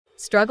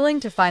Struggling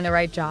to find the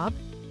right job?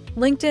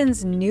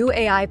 LinkedIn's new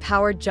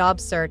AI-powered job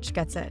search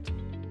gets it.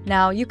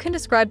 Now, you can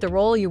describe the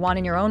role you want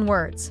in your own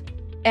words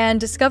and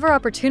discover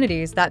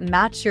opportunities that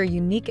match your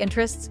unique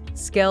interests,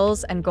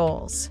 skills, and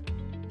goals.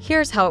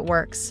 Here's how it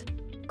works.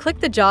 Click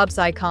the jobs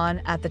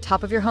icon at the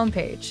top of your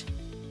homepage.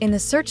 In the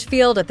search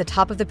field at the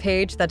top of the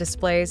page that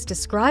displays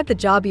 "Describe the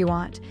job you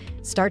want,"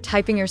 start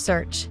typing your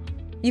search.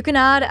 You can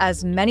add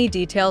as many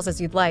details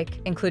as you'd like,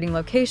 including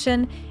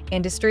location,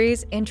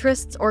 industries,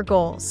 interests, or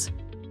goals.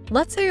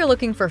 Let's say you're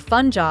looking for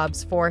fun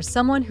jobs for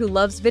someone who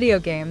loves video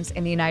games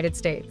in the United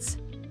States.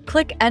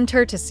 Click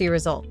Enter to see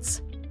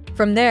results.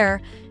 From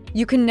there,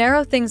 you can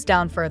narrow things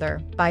down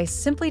further by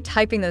simply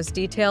typing those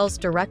details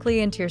directly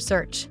into your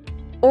search,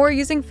 or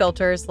using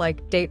filters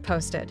like Date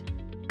Posted.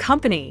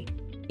 Company,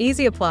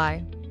 Easy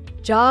Apply,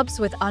 Jobs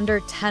with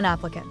under 10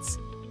 applicants,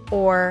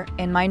 or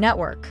In My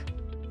Network.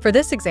 For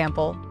this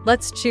example,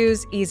 let's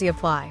choose Easy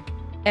Apply.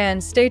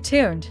 And stay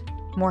tuned,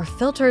 more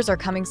filters are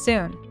coming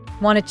soon.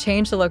 Want to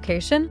change the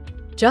location?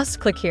 Just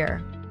click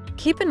here.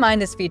 Keep in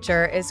mind this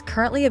feature is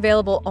currently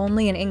available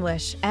only in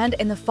English and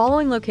in the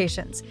following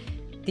locations: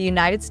 the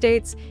United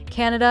States,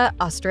 Canada,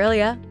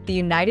 Australia, the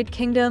United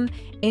Kingdom,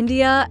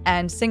 India,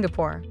 and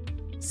Singapore.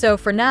 So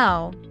for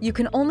now, you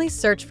can only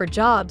search for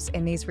jobs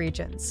in these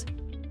regions.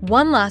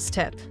 One last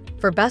tip: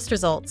 for best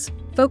results,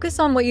 focus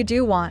on what you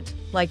do want,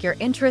 like your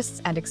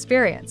interests and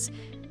experience,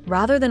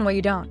 rather than what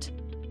you don't.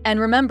 And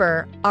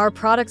remember, our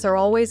products are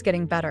always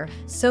getting better,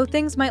 so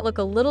things might look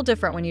a little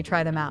different when you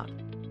try them out.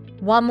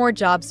 Want more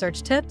job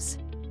search tips?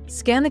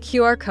 Scan the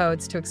QR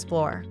codes to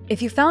explore.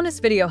 If you found this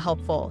video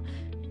helpful,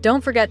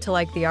 don't forget to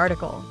like the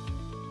article.